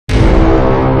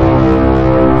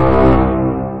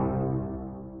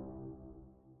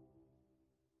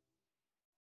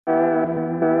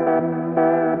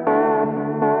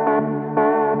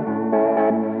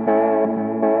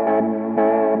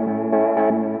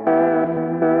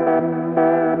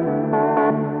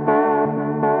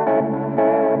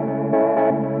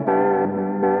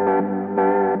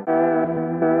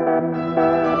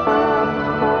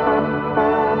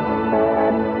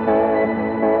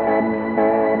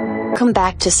Welcome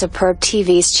back to Superb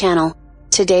TV's channel.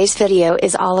 Today's video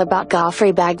is all about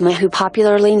Godfrey Baguma, who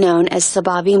popularly known as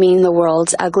Ssebabi, mean the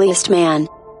world's ugliest man.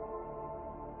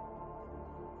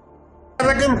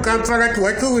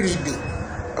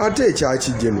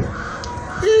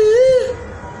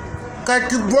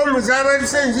 Kati bomu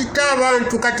zabalise nzita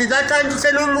abantu kati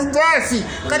zatandise n'omubasi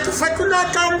kati ffe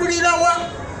tunatambulira wa.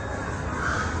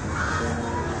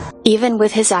 Even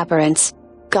with his appearance,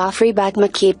 Godfrey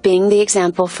Baguma keep being the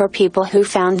example for people who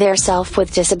found theirself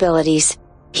with disabilities.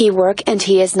 He work and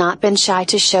he has not been shy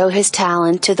to show his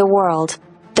talent to the world.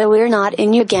 Though we're not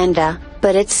in Uganda,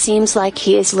 but it seems like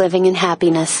he is living in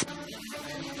happiness.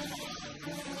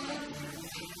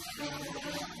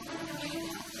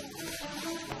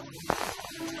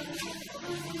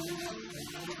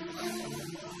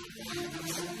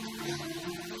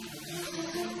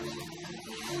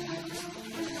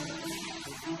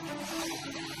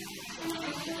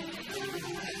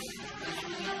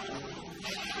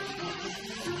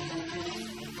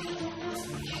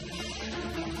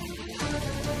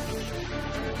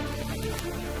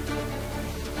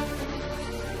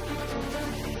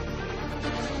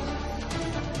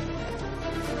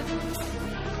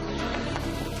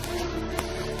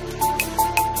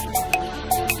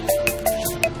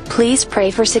 Please pray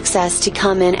for success to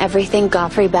come in everything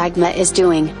Godfrey Baguma is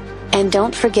doing. And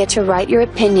don't forget to write your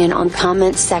opinion on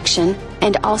comments section,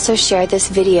 and also share this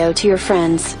video to your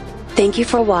friends. Thank you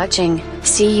for watching.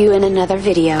 See you in another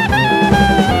video.